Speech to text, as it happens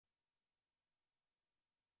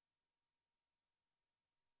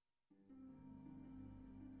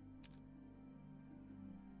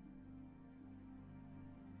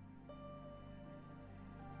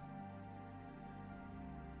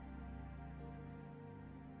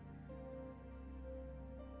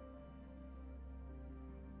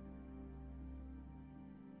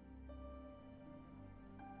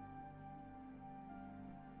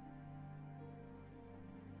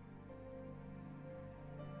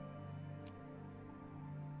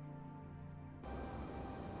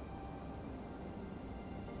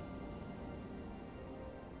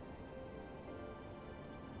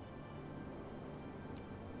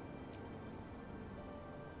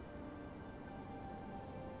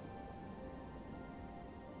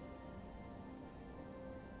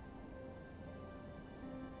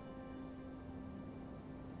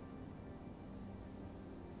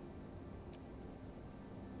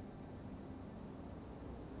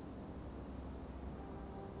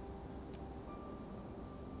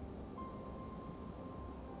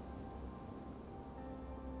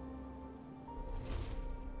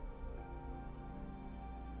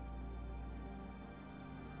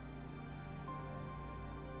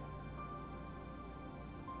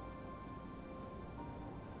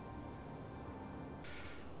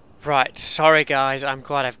Right, sorry guys, I'm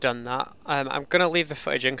glad I've done that. I'm going to leave the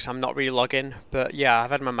footage in because I'm not re-logging, but yeah,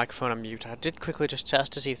 I've had my microphone on mute. I did quickly just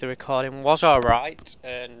test to see if the recording was alright,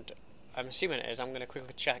 and I'm assuming it is. I'm going to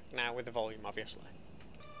quickly check now with the volume, obviously.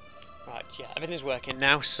 Right, yeah, everything's working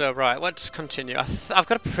now, so right, let's continue. I've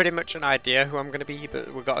got pretty much an idea who I'm going to be,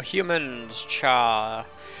 but we've got humans, Char,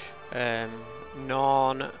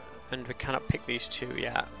 Non, and we cannot pick these two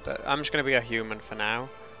yet, but I'm just going to be a human for now.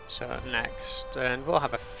 So next, and we'll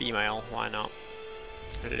have a female, why not?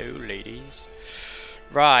 Hello ladies.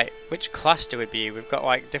 Right, which class do we be? We've got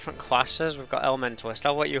like different classes, we've got Elementalist,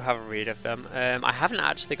 I'll let you have a read of them. I haven't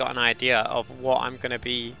actually got an idea of what I'm going to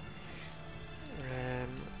be.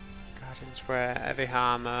 Guardian Spray, Heavy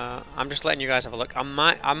Hammer, I'm just letting you guys have a look. I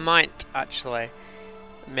might actually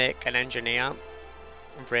make an Engineer,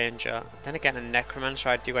 Ranger, then again a Necromancer.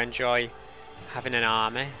 I do enjoy having an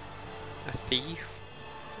army, a Thief,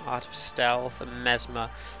 Art of Stealth, and Mesmer.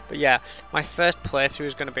 But yeah, my first playthrough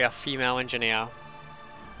is going to be a female engineer.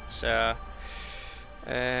 So,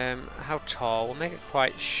 how tall? We'll make it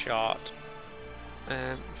quite short.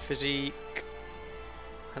 Physique.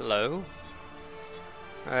 Hello.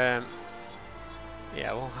 Yeah,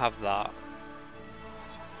 we'll have that.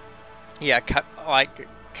 Yeah, like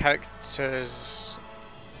characters.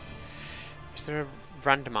 Is there a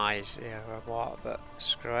randomize, yeah, or what, but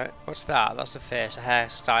screw it. What's that? That's the face, a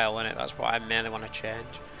hairstyle in it. That's what I mainly want to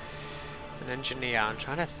change. An engineer. I'm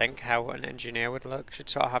trying to think how an engineer would look. Should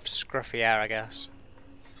sort of have scruffy hair, I guess.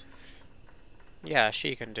 Yeah,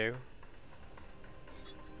 she can do.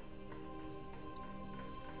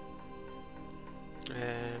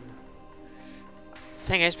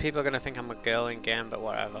 Thing is, people are going to think I'm a girl in game, but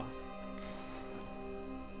whatever.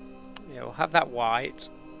 Yeah, we'll have that white.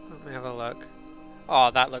 Let me have a look. Oh,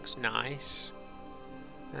 that looks nice.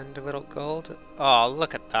 And a little gold. Oh,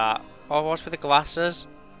 look at that. Oh, what's with the glasses?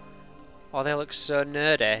 Oh, they look so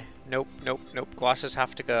nerdy. Nope, nope, nope. Glasses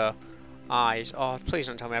have to go. Eyes. Oh, please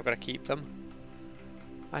don't tell me I've got to keep them.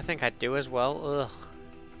 I think I do as well. Ugh.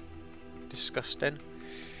 Disgusting.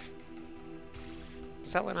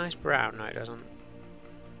 Does that look nice brown? No, it doesn't.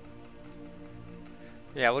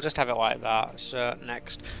 Yeah, we'll just have it like that. So,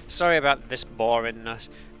 next. Sorry about this boringness.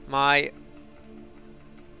 My...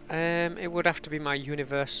 it would have to be my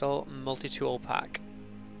Universal Multi-Tool Pack.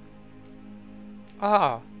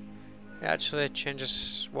 Oh, it actually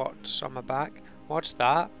changes what's on my back. What's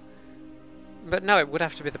that? But no, it would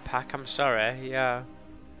have to be the pack, I'm sorry, yeah.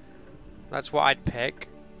 That's what I'd pick.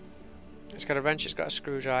 It's got a wrench, it's got a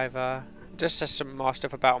screwdriver. It just says some more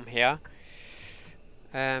stuff about them here.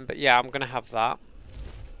 But yeah, I'm gonna have that.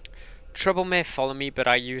 Trouble may follow me, but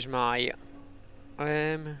I use my...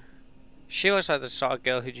 She looks like the sort of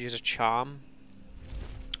girl who'd use a charm.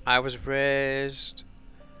 I was raised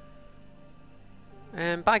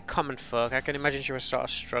by common folk. I can imagine she was sort of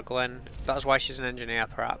struggling. That's why she's an engineer,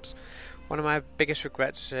 perhaps. One of my biggest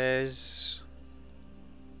regrets is...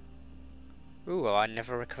 Ooh, I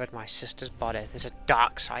never recovered my sister's body. There's a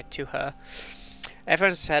dark side to her.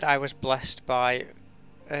 Everyone said I was blessed by...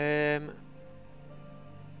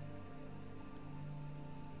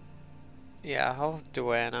 Yeah, I'll have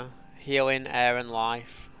Duena. Healing, air and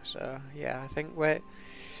life. So, yeah, I think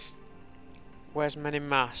where's many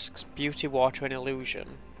masks? Beauty, water and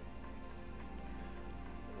illusion.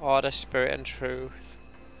 Order, spirit and truth.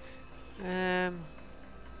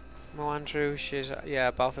 Moandrew, she's... Yeah,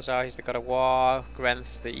 Balthazar, he's the god of war.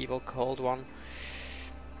 Grenth's the evil cold one.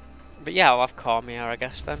 But yeah, I'll have Cormier, I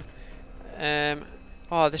guess, then.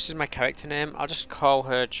 Oh, this is my character name. I'll just call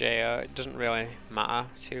her Jo. It doesn't really matter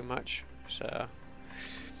too much. So...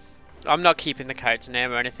 I'm not keeping the character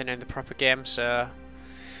name or anything in the proper game, so...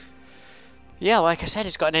 Yeah, like I said,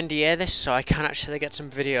 it's got an NDA this, so I can actually get some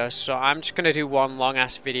videos. So I'm just going to do one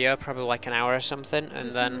long-ass video, probably like an hour or something,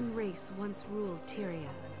 and then... The human race once ruled Tyria.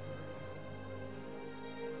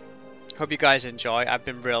 Hope you guys enjoy. I've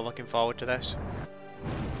been real looking forward to this.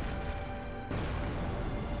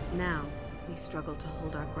 Now, we struggle to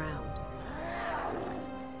hold our ground.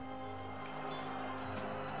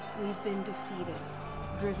 We've been defeated,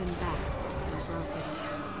 driven back, and broken.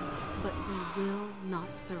 But we will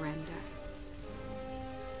not surrender.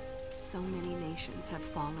 So many nations have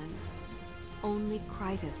fallen. Only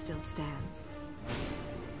Kryta still stands.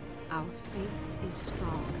 Our faith is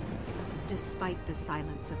strong, despite the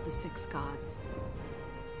silence of the Six Gods.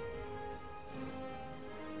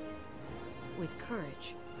 With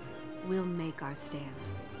courage, we'll make our stand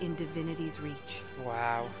in Divinity's reach.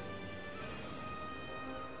 Wow.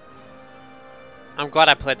 I'm glad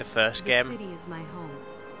I played the first game. The city is my home.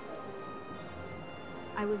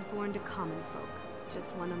 I was born to common folk,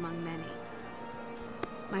 just one among many.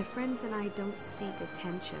 My friends and I don't seek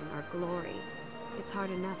attention or glory. It's hard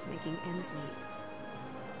enough making ends meet.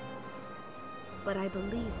 But I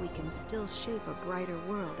believe we can still shape a brighter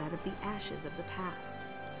world out of the ashes of the past.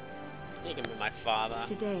 You can be my father.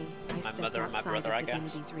 Today, I my stepped mother and my outside brother, I of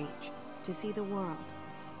guess. Divinity's reach to see the world.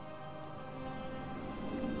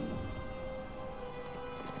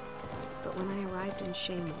 But when I arrived in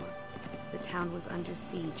Shaymore, the town was under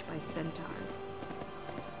siege by centaurs.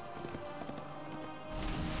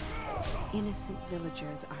 Innocent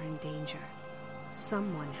villagers are in danger.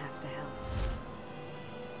 Someone has to help.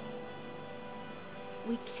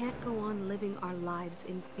 We can't go on living our lives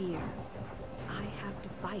in fear. I have to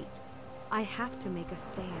fight. I have to make a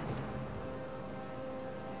stand.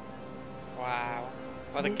 Wow.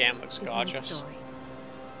 Well, the game looks gorgeous. This is my story.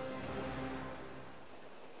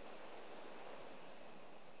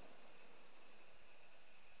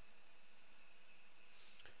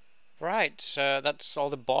 Right, so that's all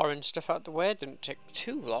the boring stuff out the way. Didn't take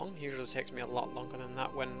too long. Usually takes me a lot longer than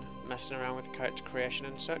that when messing around with character creation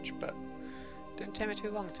and such, but didn't take me too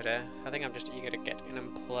long today. I think I'm just eager to get in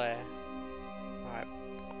and play. Right,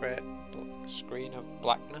 great screen of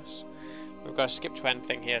blackness. We've got a skip to end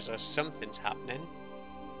thing here, so something's happening.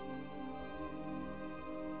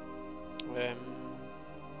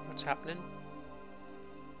 What's happening?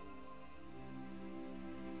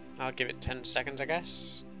 I'll give it 10 seconds, I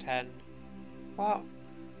guess. 10. What?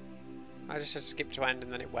 I just said skip to end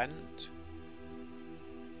and then it went.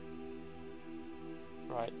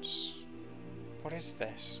 Right. What is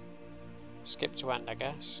this? Skip to end, I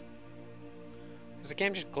guess. Is the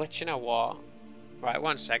game just glitching or what? Right,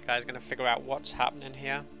 one sec, guys. Gonna figure out what's happening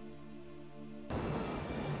here.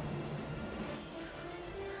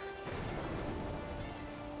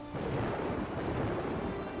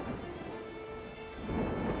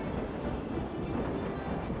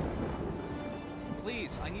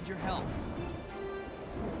 Please, I need your help.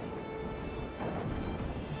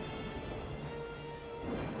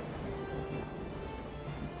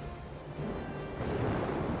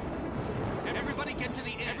 Everybody get to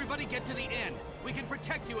the inn. Everybody get to the inn. We can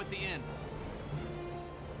protect you at the inn.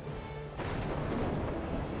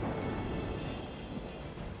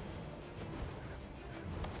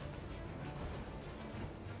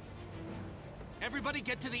 Everybody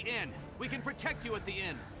get to the inn. We can protect you at the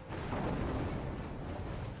inn.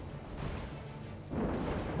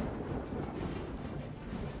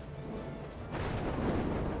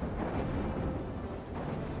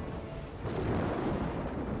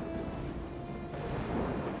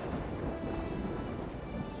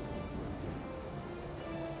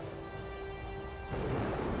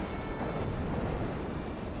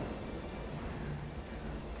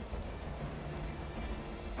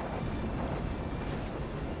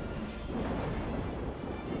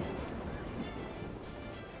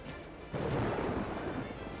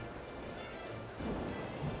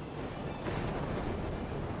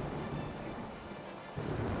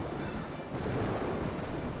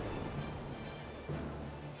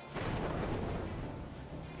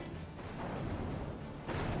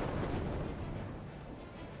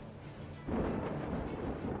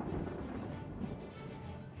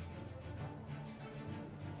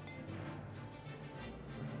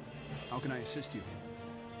 How can I assist you?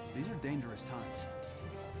 These are dangerous times.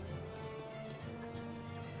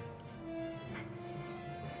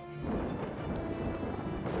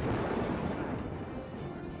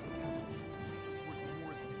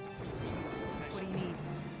 What do you need?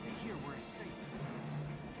 Stay here where it's safe.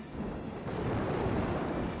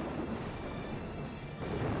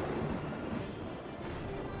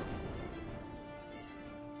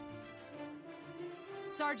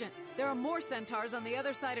 Sergeant, there are more centaurs on the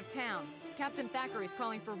other side of town. Captain Thackeray's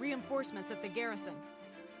calling for reinforcements at the garrison.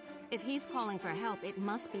 If he's calling for help, it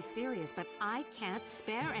must be serious, but I can't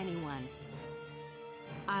spare anyone.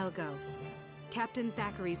 I'll go. Captain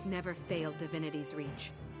Thackeray's never failed Divinity's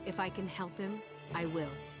reach. If I can help him, I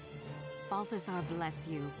will. Balthazar bless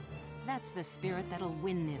you. That's the spirit that'll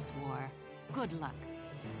win this war. Good luck.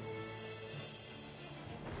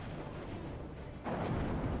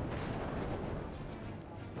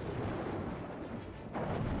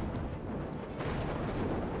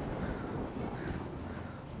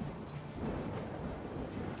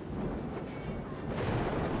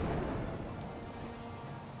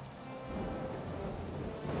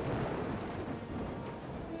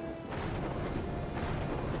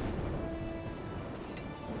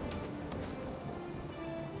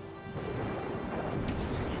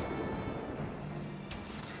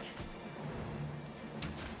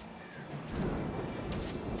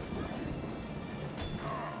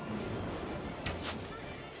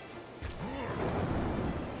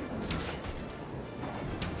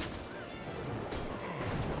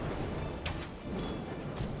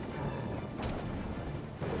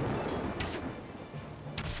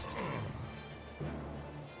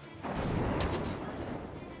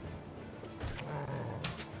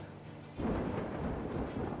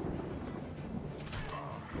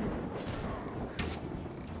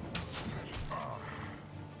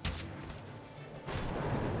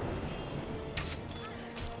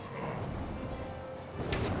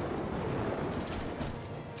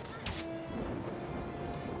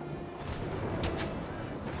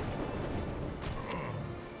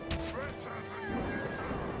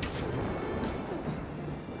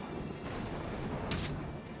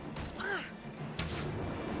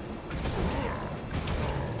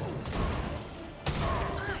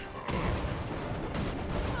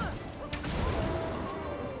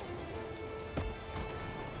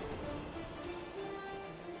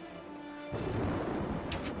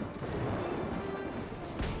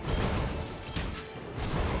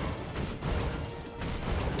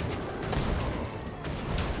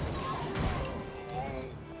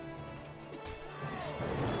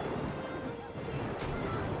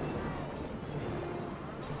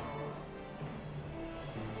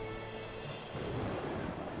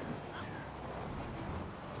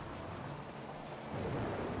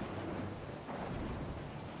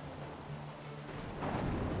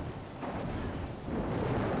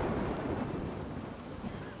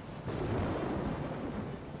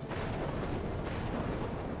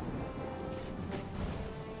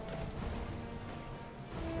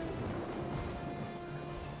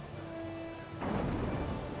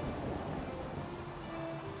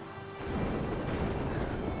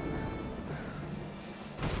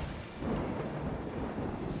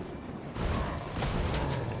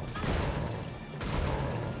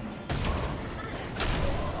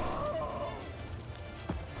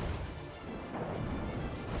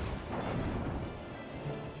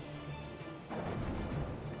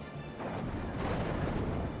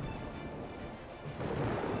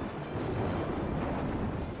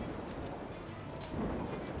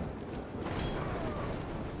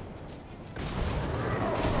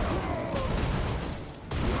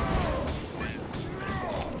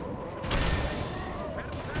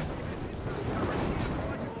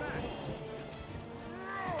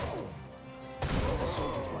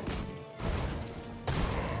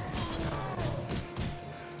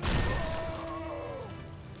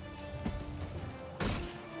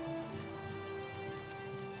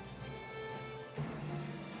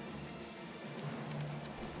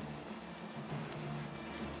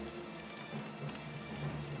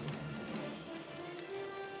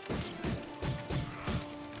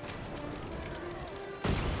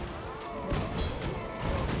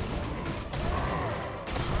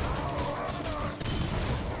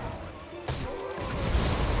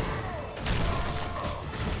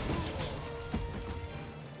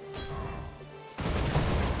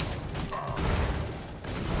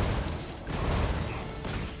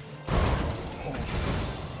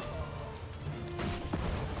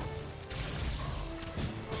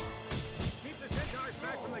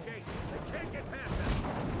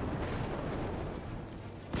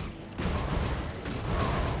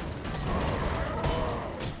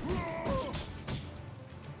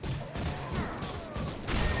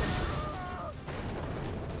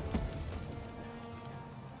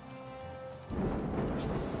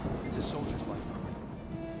 soldier's life from me.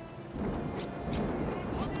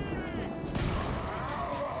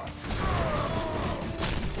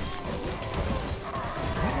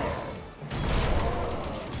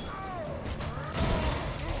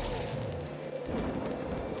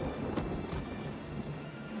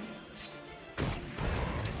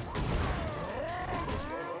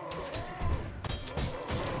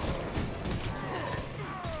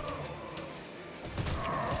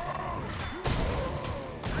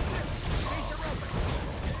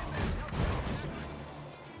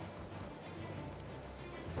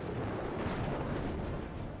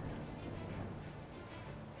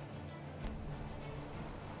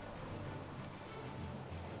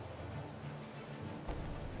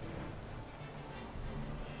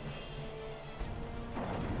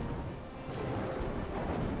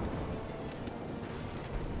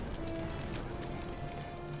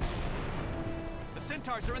 The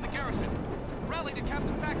Centaurs are in the garrison. Rally to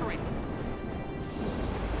Captain Thackeray.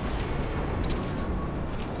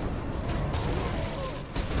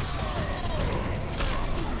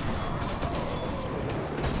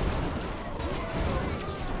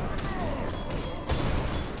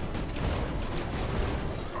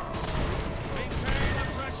 Maintain the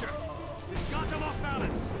pressure. We've got them off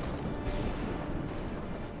balance.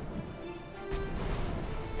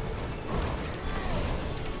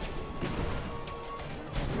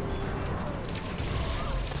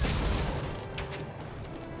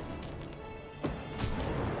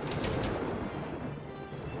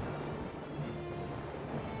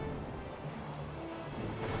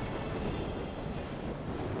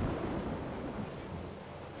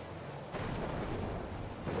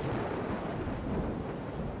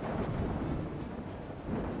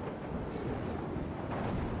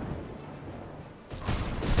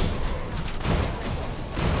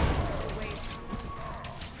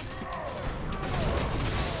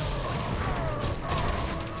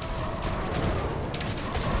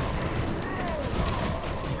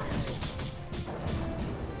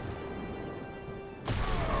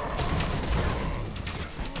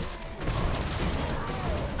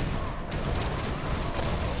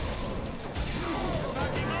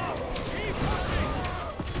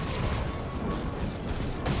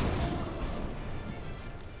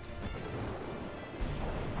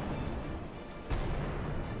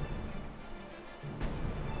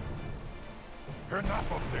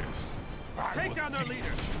 Enough of this. Take down their leader.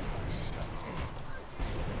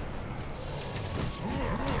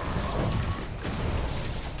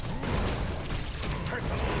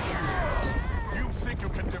 You think you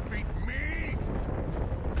can defeat me?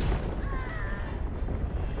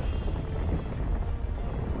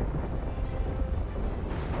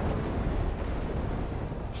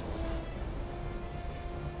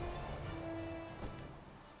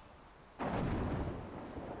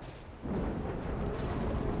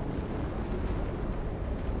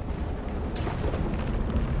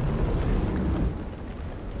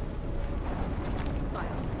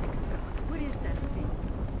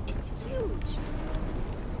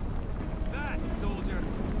 That, soldier,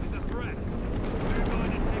 is a threat. We're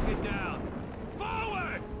going to take it down.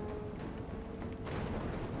 Forward!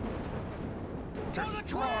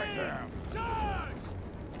 Destroy them! Charge!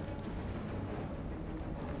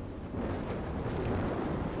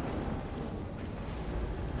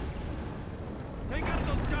 Take out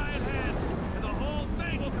those giant hands, and the whole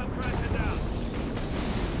thing will come crashing down.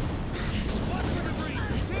 Watch for debris.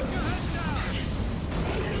 Keep your heads down.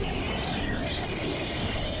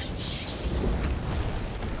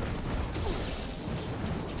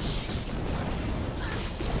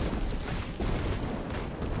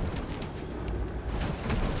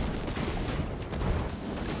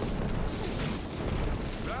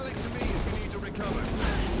 Rally to me if you need to recover.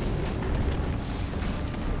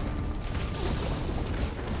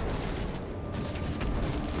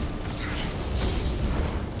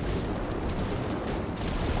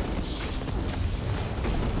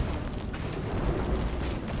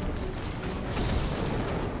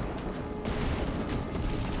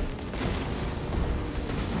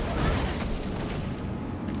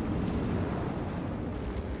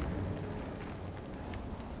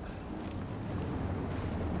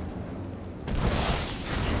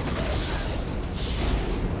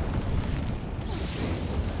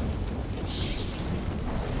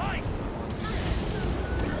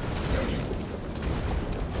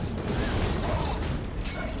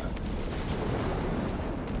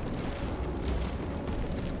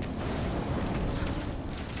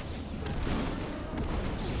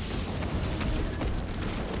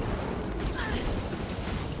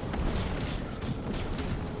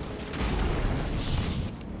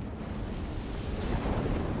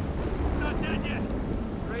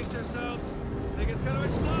 Think it's gonna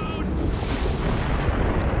explode?